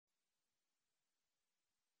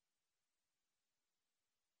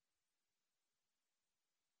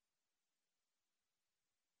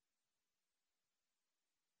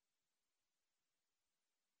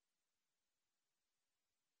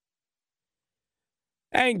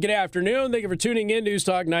And good afternoon. Thank you for tuning in. News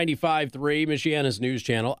Talk 95.3, Michiana's news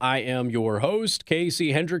channel. I am your host,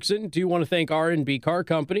 Casey Hendrickson. Do want to thank R&B Car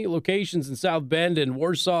Company. Locations in South Bend and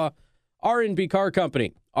Warsaw. R&B Car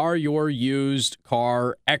Company are your used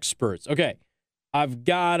car experts. Okay, I've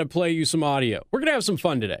got to play you some audio. We're going to have some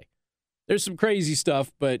fun today. There's some crazy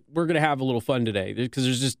stuff, but we're going to have a little fun today because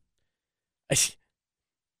there's just...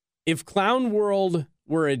 If Clown World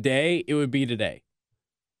were a day, it would be today.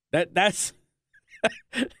 That's...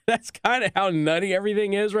 That's kind of how nutty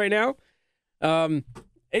everything is right now. I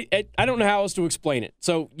don't know how else to explain it.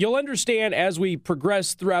 So you'll understand as we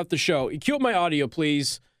progress throughout the show. Cue up my audio,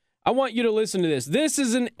 please. I want you to listen to this. This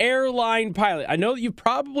is an airline pilot. I know that you've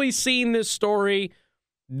probably seen this story.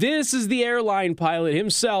 This is the airline pilot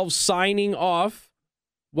himself signing off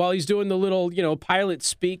while he's doing the little, pilot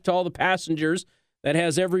speak to all the passengers that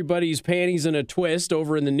has everybody's panties in a twist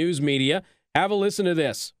over in the news media. Have a listen to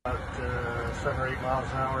this. 7 or 8 miles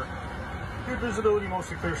an hour. Good visibility,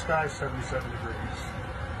 mostly clear skies, 77 degrees.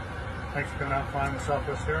 Thanks for coming out and flying with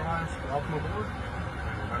Southwest Airlines. Welcome aboard.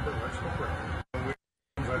 And remember, let's go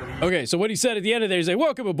Brandon. Okay, so what he said at the end of there, he's like,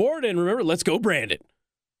 welcome aboard, and remember, let's go Brandon.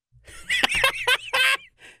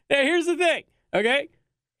 Now, here's the thing, okay?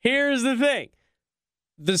 Here's the thing.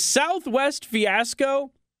 The Southwest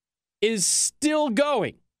fiasco is still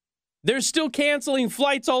going. They're still canceling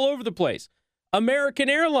flights all over the place. American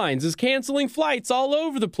Airlines is canceling flights all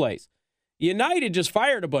over the place. United just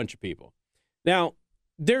fired a bunch of people. Now,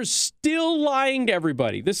 they're still lying to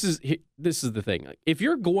everybody. This is the thing. If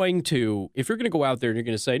you're going to go out there and you're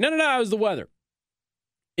going to say, no, it was the weather.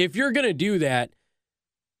 If you're going to do that,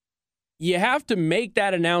 you have to make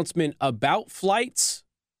that announcement about flights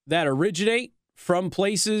that originate from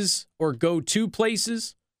places or go to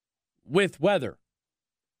places with weather.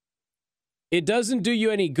 It doesn't do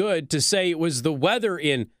you any good to say it was the weather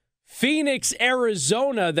in Phoenix,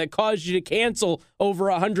 Arizona that caused you to cancel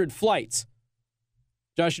over 100 flights.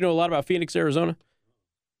 Josh, you know a lot about Phoenix, Arizona?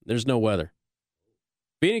 There's no weather.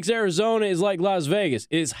 Phoenix, Arizona is like Las Vegas.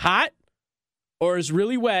 It's hot or it's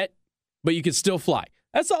really wet, but you can still fly.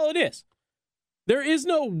 That's all it is. There is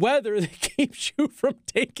no weather that keeps you from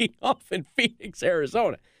taking off in Phoenix,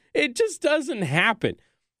 Arizona. It just doesn't happen.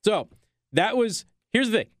 So here's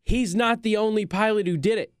the thing. He's not the only pilot who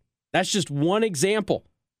did it. That's just one example.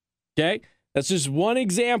 Okay? That's just one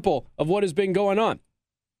example of what has been going on.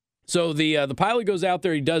 So the pilot goes out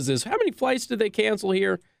there, he does this. How many flights did they cancel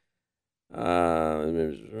here? Go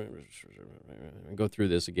through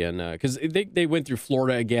this again because they went through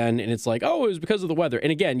Florida again, and it's like, oh, it was because of the weather.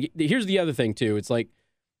 And again, here's the other thing too. It's like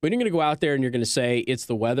when you're going to go out there and you're going to say it's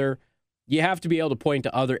the weather, you have to be able to point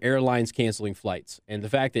to other airlines canceling flights. And the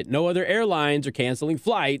fact that no other airlines are canceling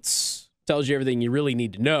flights tells you everything you really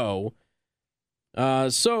need to know.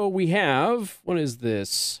 So we have, what is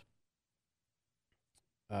this?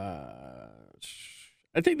 I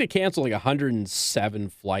think they canceled like 107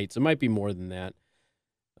 flights. It might be more than that.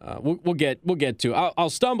 We'll get to. I'll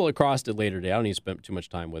stumble across it later today. I don't need to spend too much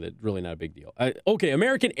time with it. Really not a big deal. Okay,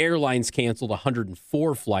 American Airlines canceled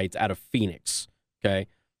 104 flights out of Phoenix. Okay.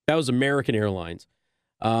 That was American Airlines.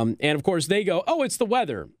 And, of course, they go, oh, it's the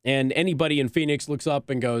weather. And anybody in Phoenix looks up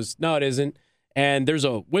and goes, no, it isn't. And there's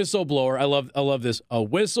a whistleblower. I love this. A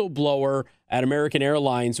whistleblower at American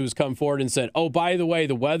Airlines who's come forward and said, oh, by the way,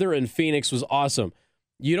 the weather in Phoenix was awesome.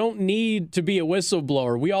 You don't need to be a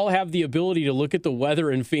whistleblower. We all have the ability to look at the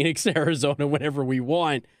weather in Phoenix, Arizona whenever we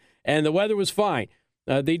want. And the weather was fine.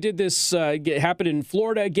 They did this, it happened in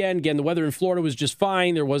Florida again. Again, the weather in Florida was just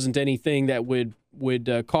fine. There wasn't anything that would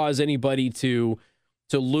cause anybody to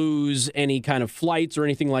lose any kind of flights or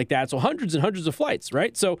anything like that. So hundreds and hundreds of flights,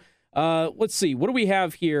 right? So let's see. What do we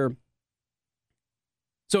have here?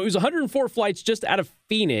 So it was 104 flights just out of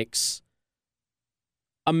Phoenix.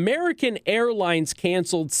 American Airlines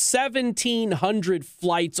canceled 1,700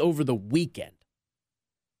 flights over the weekend.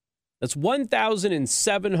 That's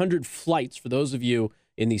 1,700 flights for those of you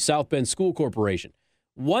in the South Bend School Corporation.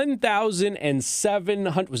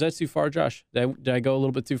 1,700. Was that too far, Josh? Did I go a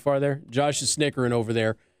little bit too far there? Josh is snickering over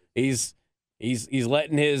there. He's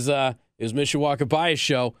letting his Mishawaka Bias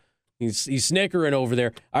show. He's snickering over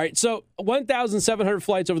there. All right, so 1,700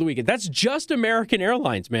 flights over the weekend. That's just American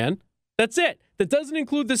Airlines, man. That's it. That doesn't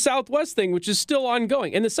include the Southwest thing, which is still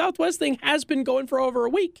ongoing. And the Southwest thing has been going for over a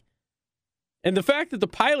week. And the fact that the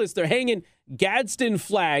pilots, they're hanging Gadsden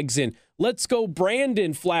flags and Let's Go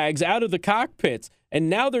Brandon flags out of the cockpits,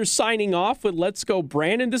 and now they're signing off with Let's Go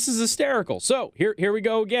Brandon. This is hysterical. So here we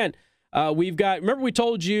go again. We've got, remember we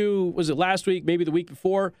told you, was it last week, maybe the week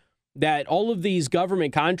before, that all of these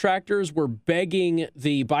government contractors were begging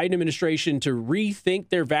the Biden administration to rethink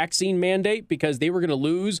their vaccine mandate because they were going to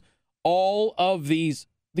lose all of these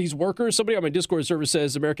workers. Somebody on my Discord server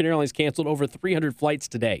says American Airlines canceled over 300 flights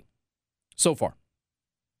today so far.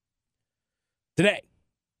 Today.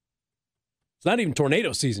 It's not even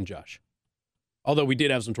tornado season, Josh. Although we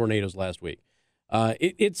did have some tornadoes last week.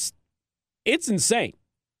 It's insane.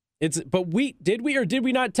 But did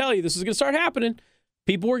we not tell you this is going to start happening?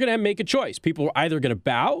 People were going to make a choice. People were either going to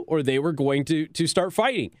bow or they were going to start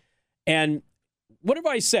fighting. And what have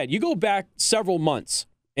I said? You go back several months,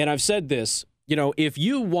 and I've said this. If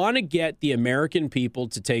you want to get the American people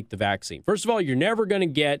to take the vaccine, first of all, you're never going to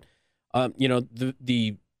get,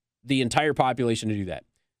 the entire population to do that.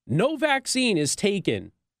 No vaccine is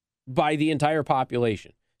taken by the entire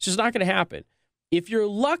population. It's just not going to happen. If you're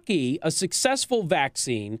lucky, a successful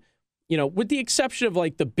vaccine, with the exception of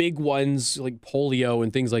like the big ones like polio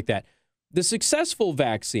and things like that, the successful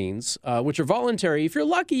vaccines, which are voluntary, if you're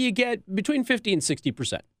lucky, you get between 50 and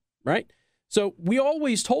 60%, right? So we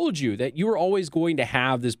always told you that you were always going to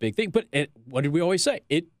have this big thing. But what did we always say?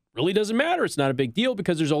 It really doesn't matter. It's not a big deal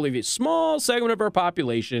because there's only a small segment of our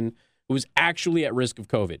population who is actually at risk of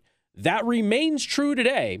COVID. That remains true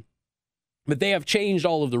today, but they have changed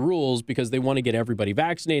all of the rules because they want to get everybody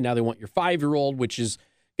vaccinated. Now they want your 5-year-old, which is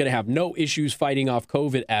going to have no issues fighting off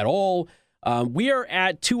COVID at all. We are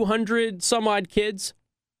at 200 some odd kids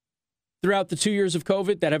throughout the 2 years of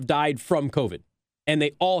COVID that have died from COVID, and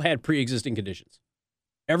they all had pre-existing conditions.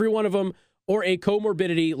 Every one of them, or a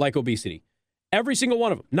comorbidity like obesity. Every single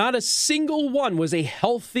one of them. Not a single one was a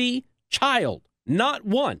healthy child. Not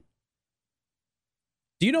one.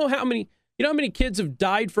 Do you know how many kids have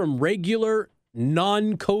died from regular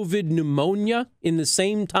non-COVID pneumonia in the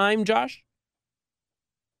same time, Josh?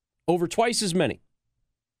 Over twice as many.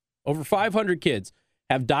 Over 500 kids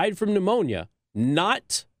have died from pneumonia,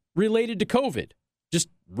 not related to COVID, just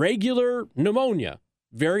regular pneumonia,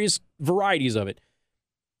 various varieties of it.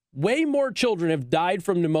 Way more children have died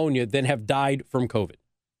from pneumonia than have died from COVID.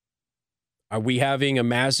 Are we having a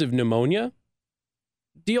massive pneumonia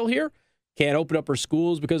deal here? Can't open up our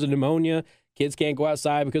schools because of pneumonia. Kids can't go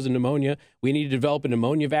outside because of pneumonia. We need to develop a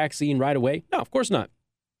pneumonia vaccine right away. No, of course not.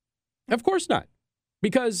 Of course not.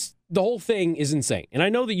 Because the whole thing is insane. And I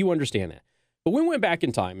know that you understand that. But we went back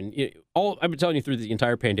in time, and I've been telling you through the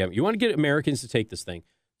entire pandemic, you want to get Americans to take this thing.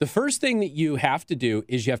 The first thing that you have to do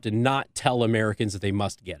is you have to not tell Americans that they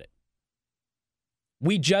must get it.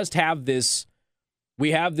 We just have this,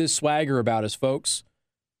 swagger about us, folks.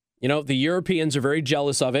 The Europeans are very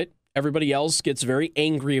jealous of it. Everybody else gets very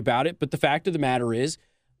angry about it. But the fact of the matter is,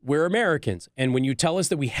 we're Americans. And when you tell us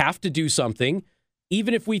that we have to do something,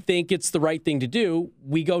 even if we think it's the right thing to do,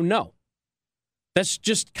 we go, no. That's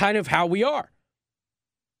just kind of how we are.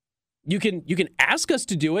 You can ask us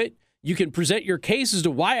to do it. You can present your case as to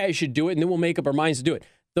why I should do it, and then we'll make up our minds to do it.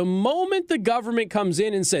 The moment the government comes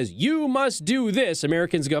in and says, you must do this,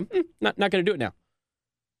 Americans go, not going to do it now.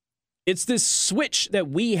 It's this switch that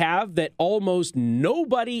we have that almost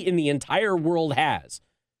nobody in the entire world has.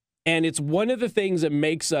 And it's one of the things that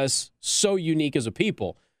makes us so unique as a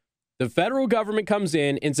people. The federal government comes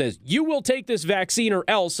in and says, you will take this vaccine or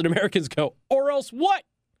else, and Americans go, or else what?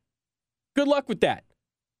 Good luck with that.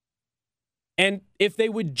 And if they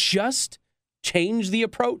would just change the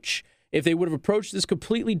approach, if they would have approached this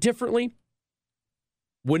completely differently,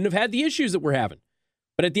 wouldn't have had the issues that we're having.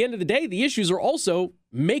 But at the end of the day, the issues are also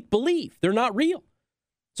make-believe. They're not real.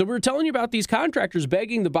 So we were telling you about these contractors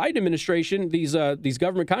begging the Biden administration, these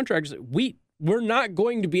government contractors, we're not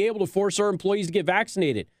going to be able to force our employees to get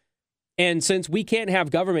vaccinated. And since we can't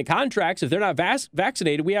have government contracts, if they're not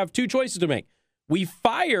vaccinated, we have two choices to make. We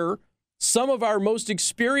fire some of our most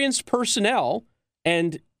experienced personnel,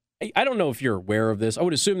 and I don't know if you're aware of this. I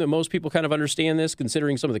would assume that most people kind of understand this,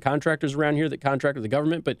 considering some of the contractors around here that contract with the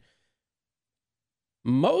government, but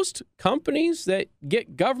most companies that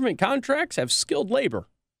get government contracts have skilled labor.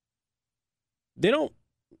 They don't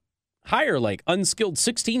hire like unskilled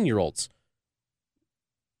 16-year-olds.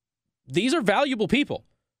 These are valuable people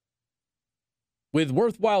with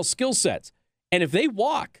worthwhile skill sets. And if they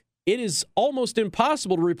walk, it is almost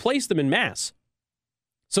impossible to replace them in mass.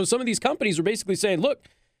 So some of these companies are basically saying, look,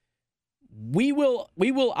 we will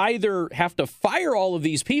either have to fire all of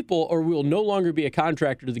these people or we will no longer be a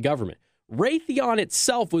contractor to the government. Raytheon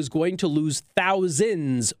itself was going to lose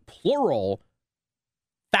thousands, plural,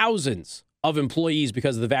 thousands of employees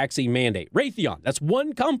because of the vaccine mandate. Raytheon, that's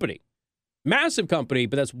one company. Massive company,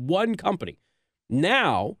 but that's one company.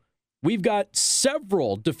 Now, we've got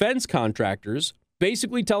several defense contractors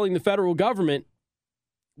basically telling the federal government,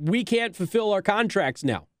 we can't fulfill our contracts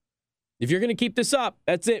now. If you're going to keep this up,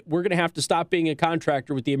 that's it. We're going to have to stop being a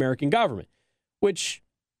contractor with the American government, which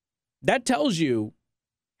that tells you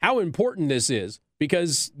how important this is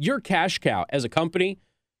because your cash cow as a company,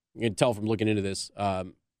 you can tell from looking into this,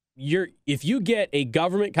 if you get a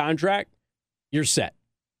government contract, you're set.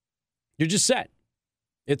 You're just set.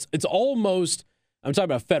 It's almost, I'm talking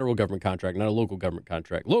about a federal government contract, not a local government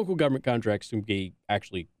contract. Local government contracts can be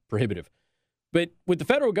actually prohibitive. But with the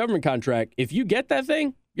federal government contract, if you get that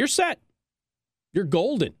thing, you're set. You're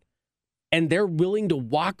golden. And they're willing to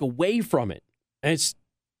walk away from it. And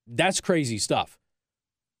that's crazy stuff.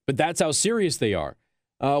 But that's how serious they are.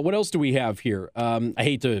 What else do we have here? I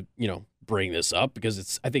hate to, bring this up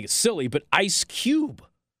because I think it's silly, but Ice Cube.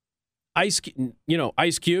 Ice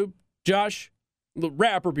Cube, Josh, the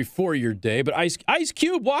rapper before your day, but Ice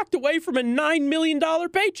Cube walked away from a $9 million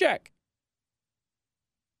paycheck.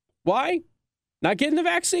 Why? Not getting the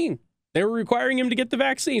vaccine. They were requiring him to get the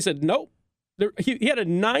vaccine. He said, nope. He had a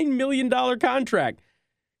 $9 million contract.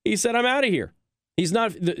 He said, I'm out of here. He's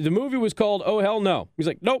not, the movie was called Oh Hell No. He's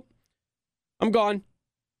like, nope, I'm gone.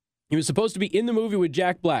 He was supposed to be in the movie with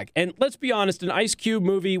Jack Black. And let's be honest, an Ice Cube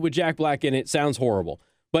movie with Jack Black in it sounds horrible.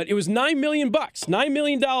 But it was $9 million. $9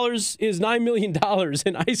 million is $9 million.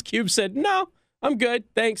 And Ice Cube said, no, I'm good.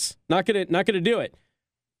 Thanks. Not gonna do it.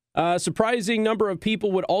 A surprising number of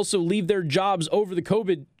people would also leave their jobs over the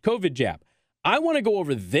COVID jab. I want to go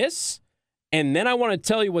over this, and then I want to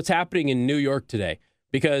tell you what's happening in New York today.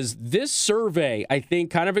 Because this survey, I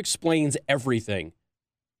think, kind of explains everything.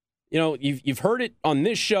 You've heard it on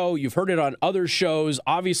this show. You've heard it on other shows.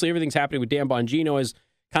 Obviously, everything's happening with Dan Bongino has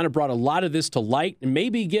kind of brought a lot of this to light and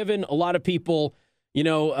maybe given a lot of people,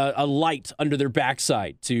 a light under their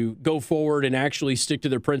backside to go forward and actually stick to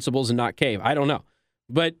their principles and not cave. I don't know.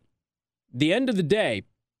 But the end of the day,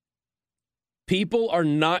 people are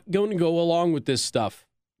not going to go along with this stuff.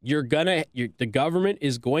 The government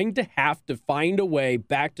is going to have to find a way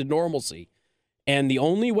back to normalcy. And the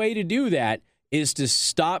only way to do that is to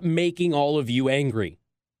stop making all of you angry.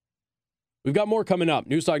 We've got more coming up.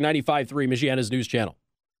 News Talk 95.3, Michiana's news channel.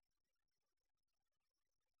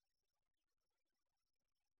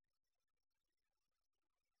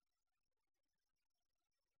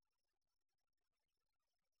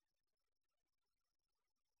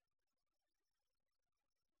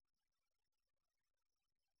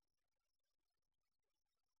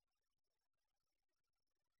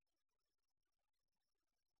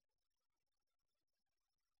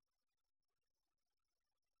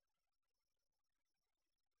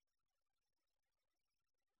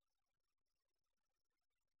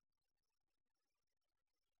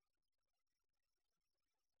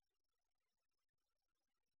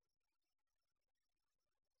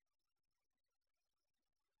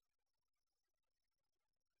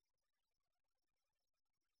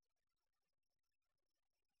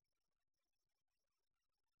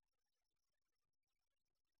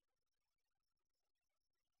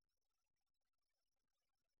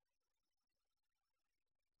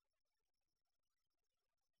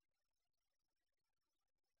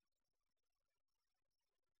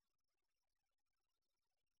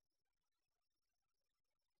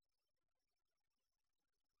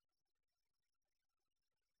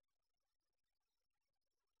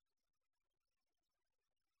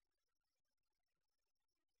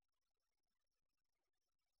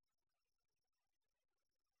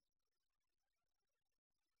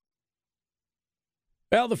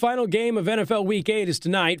 Well, the final game of NFL Week 8 is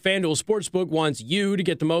tonight. FanDuel Sportsbook wants you to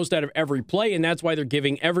get the most out of every play, and that's why they're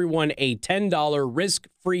giving everyone a $10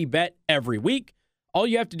 risk-free bet every week. All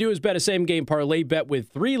you have to do is bet a same-game parlay bet with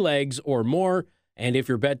 3 legs or more, and if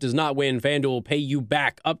your bet does not win, FanDuel will pay you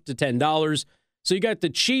back up to $10. So you got the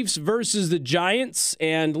Chiefs versus the Giants,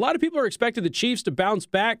 and a lot of people are expecting the Chiefs to bounce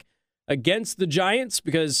back against the Giants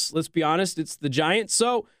because, let's be honest, it's the Giants.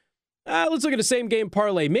 So let's look at a same-game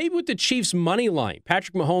parlay, maybe with the Chiefs' money line.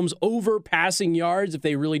 Patrick Mahomes over passing yards if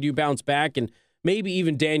they really do bounce back, and maybe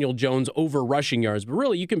even Daniel Jones over rushing yards. But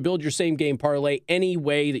really, you can build your same-game parlay any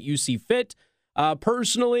way that you see fit.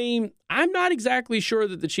 Personally, I'm not exactly sure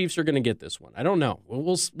that the Chiefs are going to get this one. I don't know.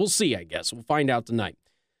 We'll see, I guess. We'll find out tonight.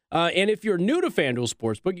 And if you're new to FanDuel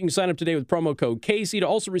Sportsbook, you can sign up today with promo code Casey to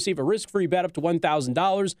also receive a risk-free bet up to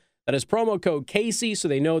 $1,000. That is promo code Casey, so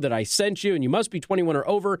they know that I sent you, and you must be 21 or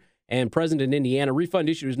over and present in Indiana. Refund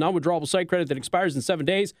issued is non-withdrawable site credit that expires in 7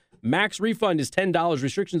 days. Max refund is $10.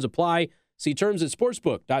 Restrictions apply. See terms at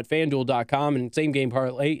sportsbook.fanduel.com. And same-game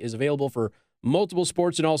parlay is available for multiple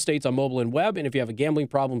sports in all states on mobile and web. And if you have a gambling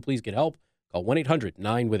problem, please get help. Call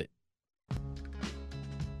 1-800-9-WITH-IT.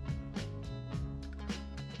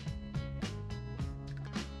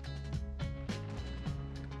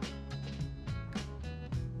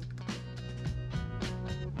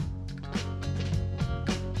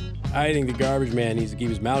 I think the garbage man needs to keep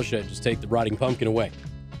his mouth shut and just take the rotting pumpkin away.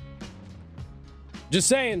 Just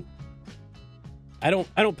saying. I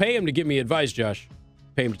don't pay him to give me advice, Josh.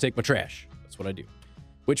 I pay him to take my trash. That's what I do.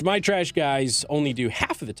 Which my trash guys only do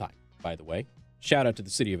half of the time, by the way. Shout out to the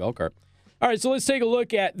city of Elkhart. All right, so let's take a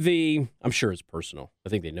look at I'm sure it's personal. I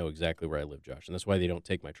think they know exactly where I live, Josh, and that's why they don't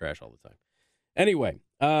take my trash all the time. Anyway,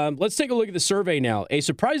 let's take a look at the survey now. A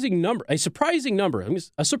surprising number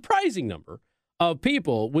of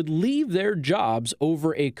people would leave their jobs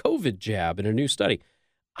over a COVID jab in a new study.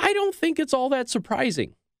 I don't think it's all that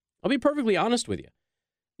surprising. I'll be perfectly honest with you.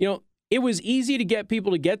 You know, it was easy to get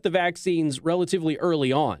people to get the vaccines relatively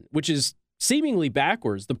early on, which is seemingly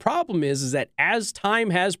backwards. The problem is that as time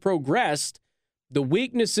has progressed, the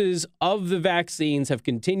weaknesses of the vaccines have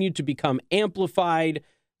continued to become amplified.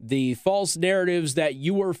 The false narratives that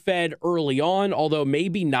you were fed early on, although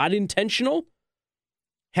maybe not intentional,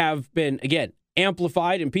 have been, again,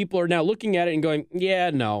 amplified, and people are now looking at it and going,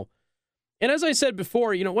 yeah, no. And as I said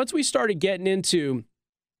before, you know, once we started getting into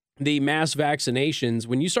the mass vaccinations,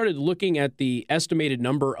 when you started looking at the estimated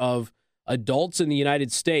number of adults in the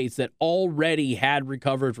United States that already had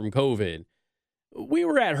recovered from COVID, we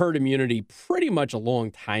were at herd immunity pretty much a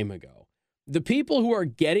long time ago. The people who are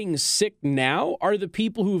getting sick now are the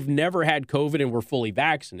people who've never had COVID and were fully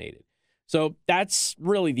vaccinated. So that's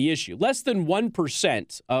really the issue. Less than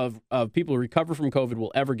 1% of people who recover from COVID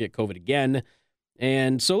will ever get COVID again.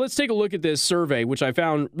 And so let's take a look at this survey, which I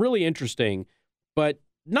found really interesting, but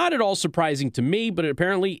not at all surprising to me, but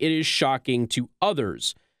apparently it is shocking to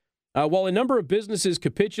others. While a number of businesses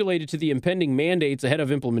capitulated to the impending mandates ahead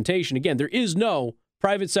of implementation, again, there is no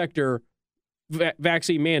private sector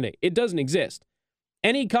vaccine mandate. It doesn't exist.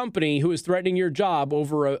 Any company who is threatening your job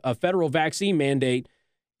over a federal vaccine mandate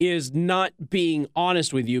is not being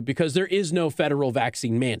honest with you, because there is no federal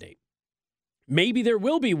vaccine mandate. Maybe there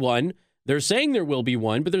will be one. They're saying there will be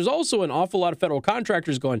one, but there's also an awful lot of federal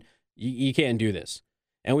contractors going, you can't do this.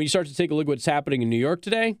 And when you start to take a look at what's happening in New York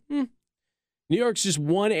today, New York's just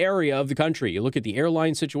one area of the country. You look at the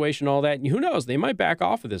airline situation, all that, and who knows, they might back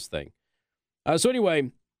off of this thing. So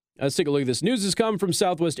anyway, let's take a look at this. News has come from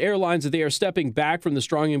Southwest Airlines that they are stepping back from the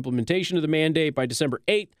strong implementation of the mandate. By December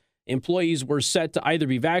 8th, employees were set to either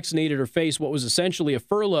be vaccinated or face what was essentially a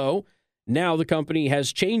furlough. Now the company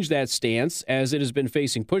has changed that stance as it has been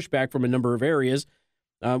facing pushback from a number of areas,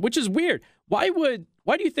 which is weird. Why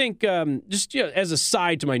do you think, just as a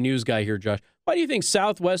side to my news guy here, Josh, why do you think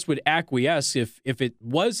Southwest would acquiesce if it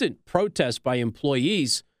wasn't protest by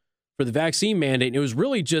employees for the vaccine mandate and it was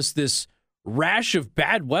really just this rash of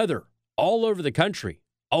bad weather all over the country,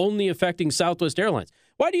 only affecting Southwest Airlines?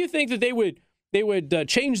 Why do you think that they would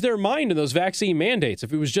change their mind in those vaccine mandates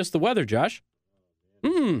if it was just the weather, Josh?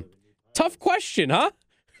 Tough question, huh?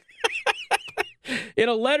 In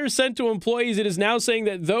a letter sent to employees, it is now saying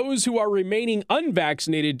that those who are remaining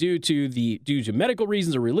unvaccinated due to medical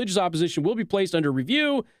reasons or religious opposition will be placed under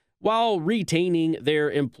review while retaining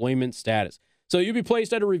their employment status. So you'll be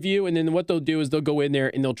placed under review, and then what they'll do is they'll go in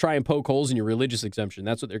there and they'll try and poke holes in your religious exemption.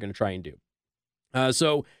 That's what they're going to try and do.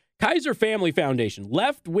 So Kaiser Family Foundation,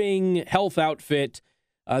 left-wing health outfit,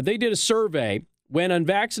 they did a survey when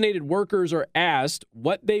unvaccinated workers are asked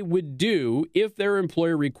what they would do if their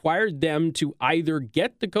employer required them to either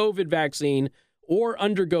get the COVID vaccine or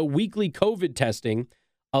undergo weekly COVID testing.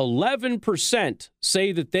 11%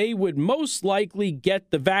 say that they would most likely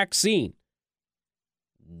get the vaccine.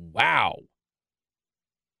 Wow.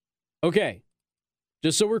 Okay,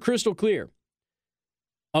 just so we're crystal clear,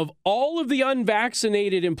 of all of the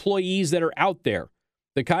unvaccinated employees that are out there,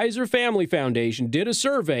 the Kaiser Family Foundation did a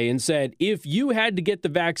survey and said, if you had to get the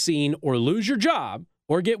vaccine or lose your job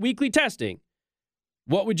or get weekly testing,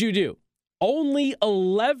 what would you do? Only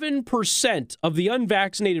 11% of the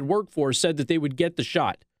unvaccinated workforce said that they would get the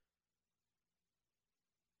shot.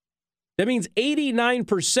 That means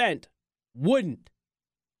 89% wouldn't.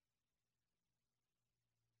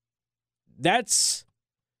 That's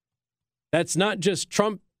not just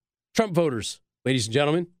Trump voters, ladies and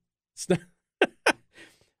gentlemen. It's not.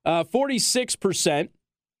 46%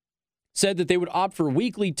 said that they would opt for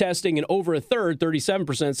weekly testing, and over a third,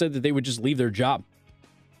 37%, said that they would just leave their job.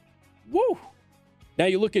 Woo! Now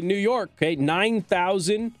you look at New York, okay,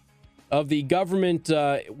 9,000 of the government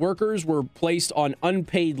workers were placed on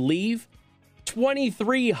unpaid leave.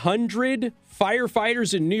 2,300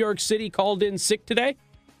 firefighters in New York City called in sick today.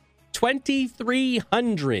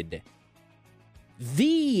 2,300.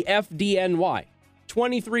 The FDNY.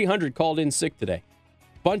 2,300 called in sick today.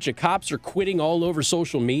 Bunch of cops are quitting all over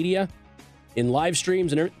social media, in live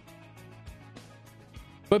streams and everything.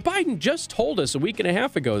 But Biden just told us a week and a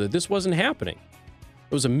half ago that this wasn't happening.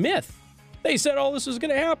 It was a myth. They said all this was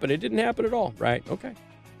going to happen. It didn't happen at all, right? Okay.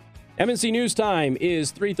 MNC News time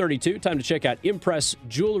is 3:32. Time to check out Impress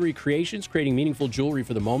Jewelry Creations, creating meaningful jewelry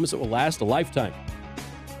for the moments that will last a lifetime.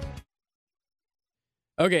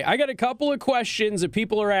 Okay, I got a couple of questions that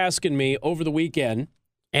people are asking me over the weekend,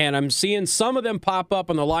 and I'm seeing some of them pop up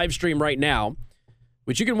on the live stream right now,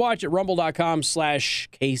 which you can watch at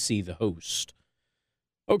rumble.com/Casey the host.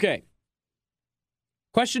 Okay.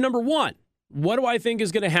 Question number one. What do I think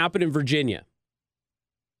is going to happen in Virginia?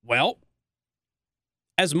 Well,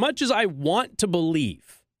 as much as I want to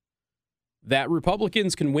believe that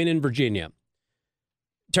Republicans can win in Virginia,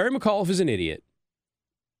 Terry McAuliffe is an idiot.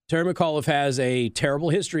 Terry McAuliffe has a terrible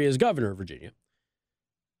history as governor of Virginia.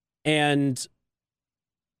 And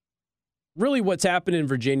really what's happened in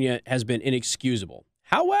Virginia has been inexcusable.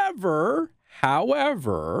 However,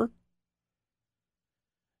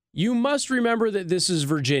 you must remember that this is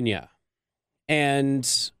Virginia.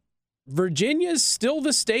 And Virginia is still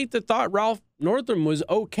the state that thought Ralph Northam was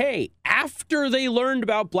okay after they learned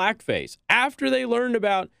about blackface, after they learned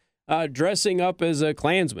about dressing up as a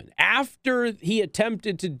Klansman, after he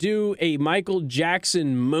attempted to do a Michael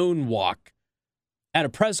Jackson moonwalk at a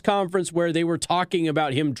press conference where they were talking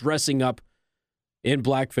about him dressing up in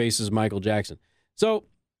blackface as Michael Jackson. So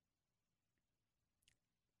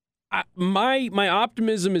my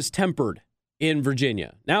optimism is tempered in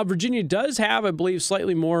Virginia. Now, Virginia does have, I believe,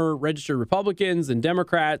 slightly more registered Republicans than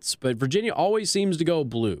Democrats, but Virginia always seems to go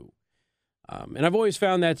blue. And I've always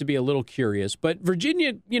found that to be a little curious. But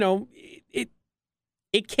Virginia, it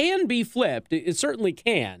can be flipped. It certainly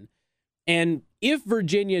can. And if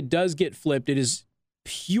Virginia does get flipped, it is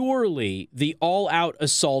purely the all-out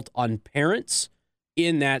assault on parents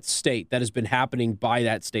in that state that has been happening by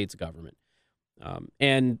that state's government.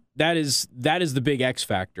 And that is the big X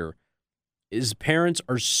factor. Is parents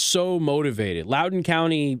are so motivated. Loudoun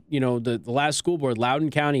County, the last school board, Loudoun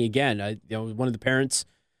County, again, one of the parents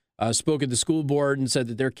spoke at the school board and said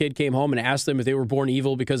that their kid came home and asked them if they were born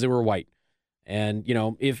evil because they were white. And,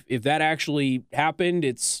 if that actually happened,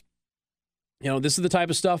 it's, this is the type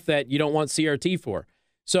of stuff that you don't want CRT for.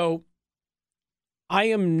 So I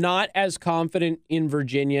am not as confident in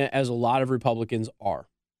Virginia as a lot of Republicans are,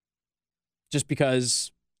 just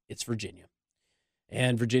because it's Virginia.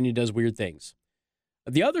 And Virginia does weird things.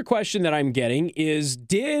 The other question that I'm getting is,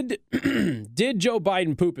 did Joe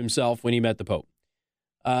Biden poop himself when he met the Pope?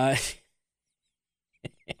 Okay.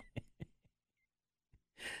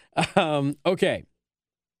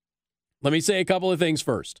 Let me say a couple of things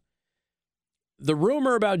first. The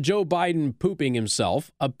rumor about Joe Biden pooping himself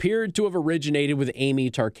appeared to have originated with Amy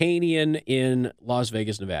Tarkanian in Las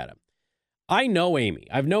Vegas, Nevada. I know Amy.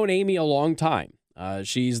 I've known Amy a long time.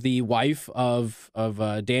 She's the wife of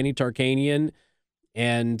Danny Tarkanian,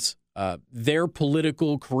 and their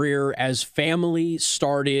political career as family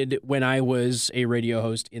started when I was a radio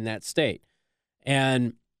host in that state.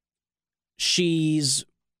 And she's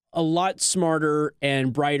a lot smarter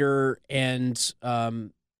and brighter and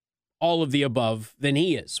all of the above than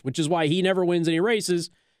he is, which is why he never wins any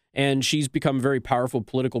races, and she's become a very powerful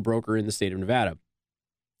political broker in the state of Nevada.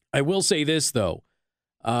 I will say this, though.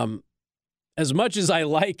 As much as I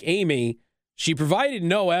like Amy, she provided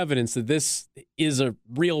no evidence that this is a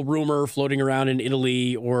real rumor floating around in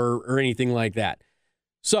Italy or anything like that.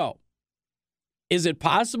 So, is it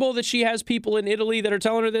possible that she has people in Italy that are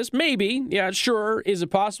telling her this? Maybe. Yeah, sure. Is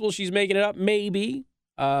it possible she's making it up? Maybe.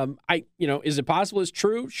 Is it possible it's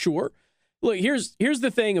true? Sure. Look, here's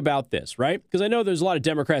the thing about this, right? Because I know there's a lot of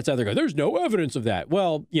Democrats out there going, there's no evidence of that.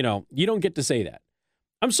 Well, you don't get to say that.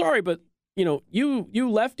 I'm sorry, but you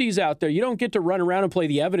lefties out there, you don't get to run around and play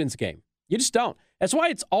the evidence game. You just don't. That's why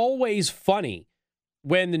it's always funny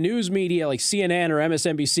when the news media like CNN or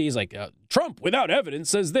MSNBC is like, Trump without evidence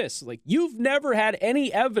says this. Like, you've never had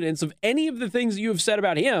any evidence of any of the things that you have said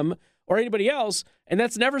about him or anybody else, and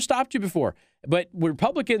that's never stopped you before. But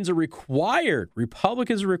Republicans are required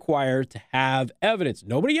to have evidence.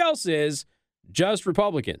 Nobody else is, just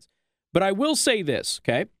Republicans. But I will say this,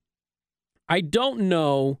 okay? I don't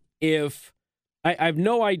know if I have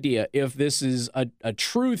no idea if this is a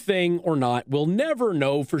true thing or not. We'll never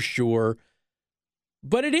know for sure.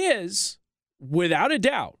 But it is, without a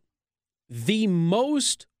doubt, the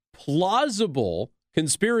most plausible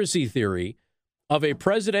conspiracy theory of a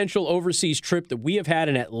presidential overseas trip that we have had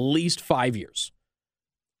in at least 5 years.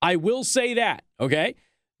 I will say that, okay?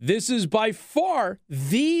 This is by far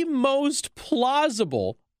the most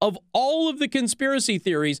plausible of all of the conspiracy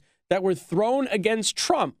theories that were thrown against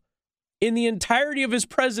Trump in the entirety of his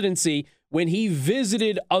presidency when he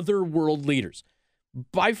visited other world leaders.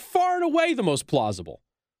 By far and away the most plausible.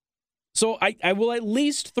 So I will at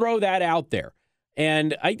least throw that out there.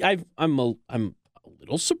 And I'm a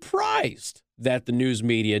little surprised that the news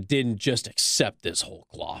media didn't just accept this whole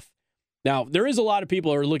cloth. Now, there is a lot of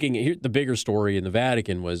people who are looking at the bigger story in the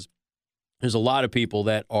Vatican was there's a lot of people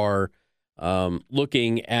that are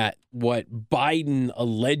looking at what Biden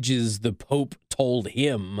alleges the Pope told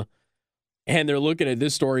him. And they're looking at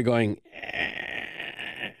this story going,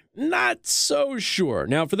 not so sure.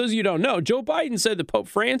 Now, for those of you who don't know, Joe Biden said that Pope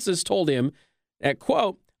Francis told him that,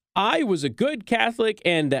 quote, I was a good Catholic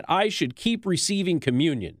and that I should keep receiving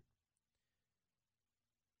communion.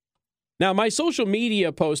 Now, my social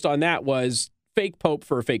media post on that was fake Pope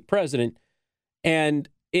for a fake president. And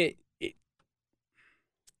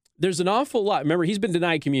there's an awful lot. Remember, he's been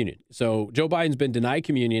denied communion. So Joe Biden's been denied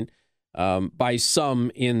communion by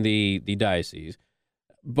some in the diocese.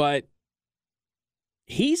 But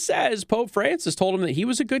he says Pope Francis told him that he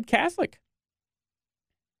was a good Catholic.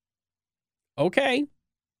 Okay,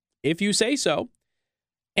 if you say so.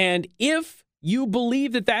 And if you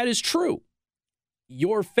believe that that is true,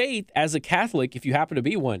 your faith as a Catholic, if you happen to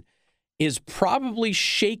be one, is probably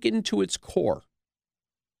shaken to its core.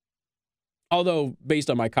 Although, based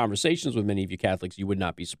on my conversations with many of you Catholics, you would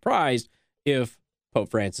not be surprised if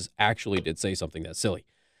Pope Francis actually did say something that's silly.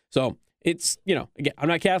 So it's, again, I'm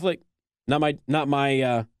not Catholic, not my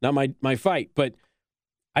fight, but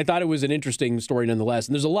I thought it was an interesting story nonetheless.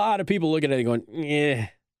 And there's a lot of people looking at it going,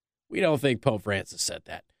 we don't think Pope Francis said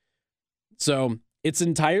that. So it's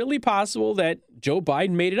entirely possible that Joe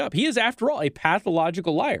Biden made it up. He is, after all, a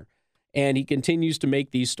pathological liar. And he continues to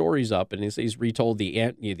make these stories up. And he's retold the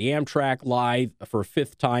Amtrak lie for a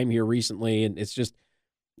fifth time here recently. And it's just,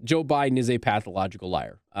 Joe Biden is a pathological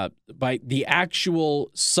liar. By the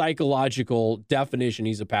actual psychological definition,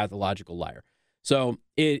 he's a pathological liar. So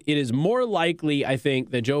it is more likely, I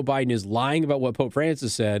think, that Joe Biden is lying about what Pope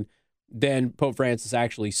Francis said than Pope Francis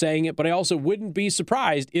actually saying it. But I also wouldn't be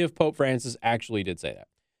surprised if Pope Francis actually did say that,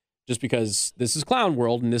 just because this is clown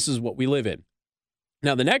world and this is what we live in.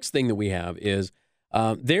 Now, the next thing that we have is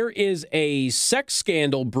there is a sex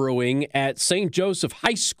scandal brewing at St. Joseph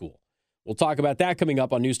High School. We'll talk about that coming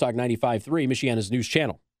up on Newstalk 95.3, Michiana's news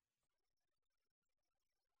channel.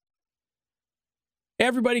 Hey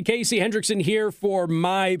everybody, Casey Hendrickson here for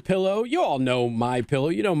MyPillow. You all know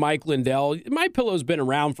MyPillow. You know Mike Lindell. MyPillow's been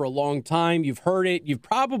around for a long time. You've heard it. You've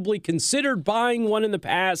probably considered buying one in the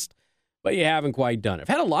past, but you haven't quite done it. I've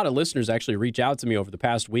had a lot of listeners actually reach out to me over the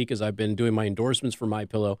past week as I've been doing my endorsements for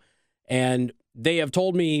MyPillow, and they have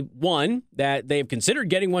told me, one, that they have considered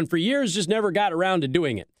getting one for years, just never got around to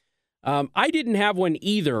doing it. I didn't have one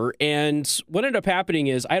either, and what ended up happening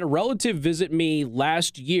is I had a relative visit me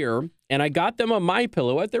last year, and I got them a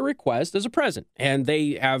MyPillow at their request as a present, and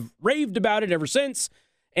they have raved about it ever since,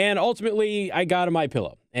 and ultimately I got a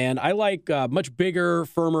MyPillow, and I like much bigger,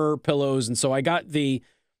 firmer pillows, and so I got the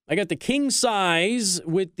king size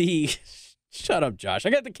with the, shut up, Josh. I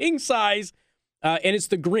got the king size, and it's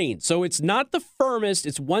the green. So it's not the firmest.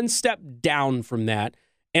 It's one step down from that,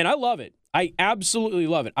 and I love it. I absolutely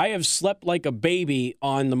love it. I have slept like a baby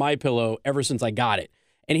on the MyPillow ever since I got it.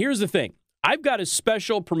 And here's the thing. I've got a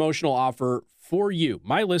special promotional offer for you,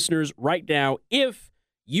 my listeners, right now, if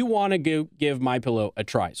you want to give MyPillow a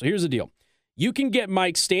try. So here's the deal. You can get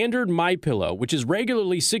Mike's standard MyPillow, which is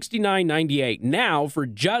regularly $69.98, now for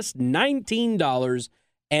just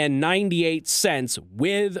 $19.98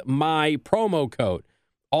 with my promo code.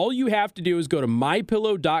 All you have to do is go to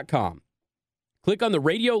MyPillow.com. Click on the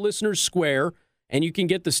radio listeners square, and you can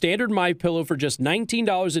get the standard MyPillow for just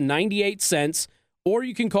 $19.98, or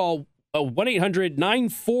you can call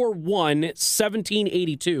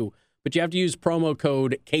 1-800-941-1782, but you have to use promo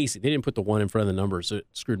code Casey. They didn't put the 1 in front of the number, so it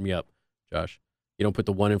screwed me up, Josh. You don't put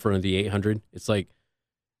the 1 in front of the 800. It's like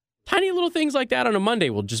tiny little things like that on a Monday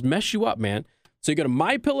will just mess you up, man. So you go to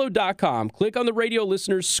MyPillow.com, click on the radio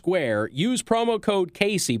listeners square, use promo code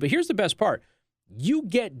Casey, but here's the best part. You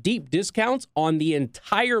get deep discounts on the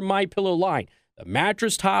entire MyPillow line. The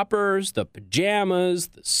mattress toppers, the pajamas,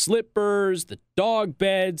 the slippers, the dog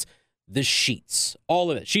beds, the sheets.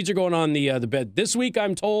 All of it. Sheets are going on the bed this week,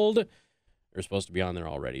 I'm told. They're supposed to be on there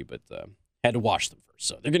already, but had to wash them first.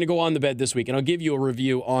 So they're going to go on the bed this week, and I'll give you a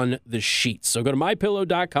review on the sheets. So go to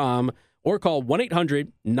MyPillow.com or call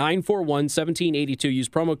 1-800-941-1782. Use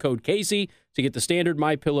promo code Casey to get the standard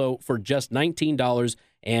MyPillow for just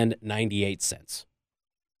 $19.98.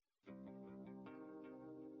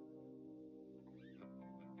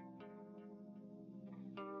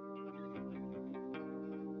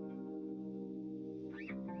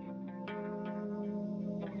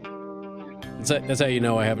 That's how you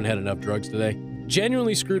know I haven't had enough drugs today.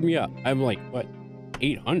 Genuinely screwed me up. I'm like, what,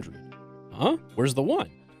 800? Huh? Where's the one?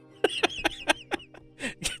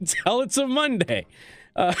 Tell it's a Monday.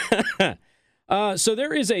 So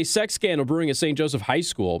there is a sex scandal brewing at St. Joseph High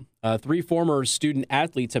School. 3 former student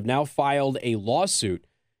athletes have now filed a lawsuit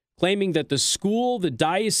claiming that the school, the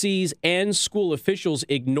diocese, and school officials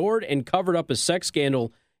ignored and covered up a sex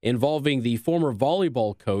scandal involving the former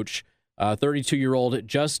volleyball coach, 32-year-old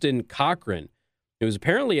Justin Cochran, who is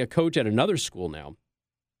apparently a coach at another school now.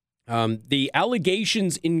 The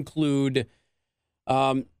allegations include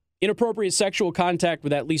inappropriate sexual contact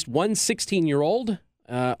with at least one 16-year-old,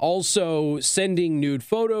 also sending nude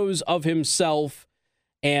photos of himself,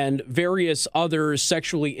 and various other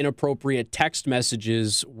sexually inappropriate text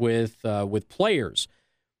messages with players.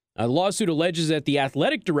 The lawsuit alleges that the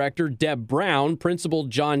athletic director, Deb Brown, principal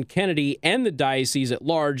John Kennedy, and the diocese at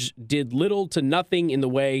large did little to nothing in the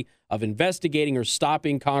way of investigating or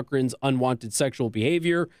stopping Cochran's unwanted sexual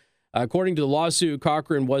behavior. According to the lawsuit,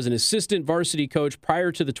 Cochran was an assistant varsity coach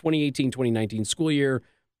prior to the 2018-2019 school year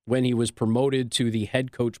when he was promoted to the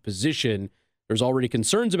head coach position. There's already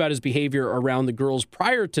concerns about his behavior around the girls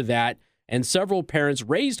prior to that, and several parents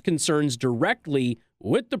raised concerns directly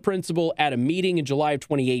with the principal at a meeting in July of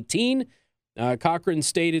 2018. Cochran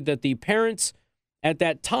stated that the parents at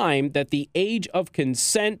that time that the age of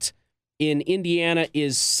consent in Indiana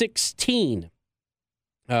is 16.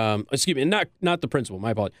 Excuse me, not the principal,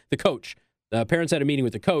 my apologies, the coach. The parents had a meeting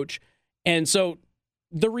with the coach. And so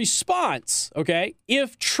the response, okay,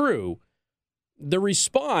 if true, the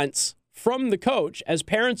response from the coach as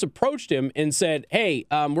parents approached him and said, hey,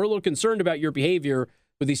 we're a little concerned about your behavior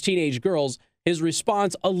with these teenage girls, his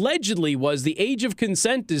response allegedly was the age of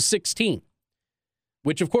consent is 16,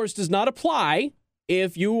 which of course does not apply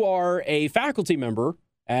if you are a faculty member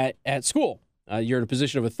at school. You're in a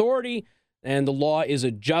position of authority, and the law is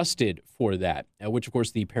adjusted for that, which of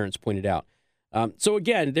course the parents pointed out. So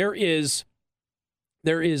again, there is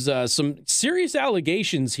some serious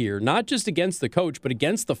allegations here, not just against the coach, but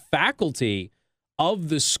against the faculty of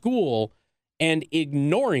the school and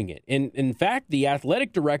ignoring it. And in fact, the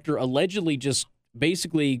athletic director allegedly just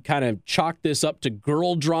basically kind of chalked this up to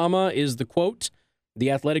girl drama, is the quote.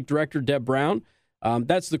 The athletic director, Deb Brown.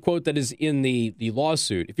 That's the quote that is in the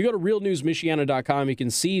lawsuit. If you go to realnewsmichiana.com, you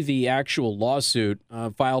can see the actual lawsuit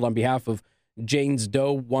filed on behalf of Janes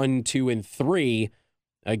Doe 1, 2, and 3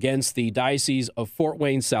 against the Diocese of Fort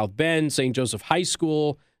Wayne South Bend, St. Joseph High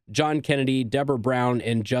School, John Kennedy, Deborah Brown,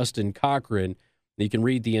 and Justin Cochran. You can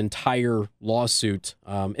read the entire lawsuit.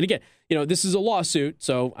 And again, this is a lawsuit,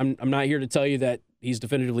 so I'm not here to tell you that he's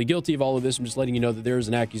definitively guilty of all of this. I'm just letting you know that there is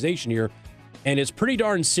an accusation here. And it's pretty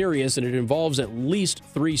darn serious, and it involves at least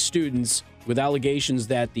 3 students with allegations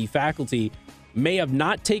that the faculty may have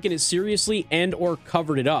not taken it seriously and or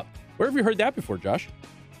covered it up. Where have you heard that before, Josh?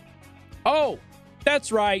 Oh,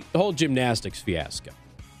 that's right. The whole gymnastics fiasco.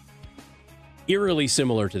 Eerily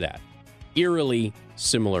similar to that.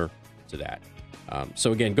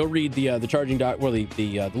 So again, go read the charging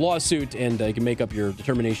the lawsuit, and you can make up your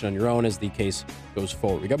determination on your own as the case goes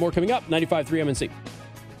forward. We got more coming up. 95.3 MNC.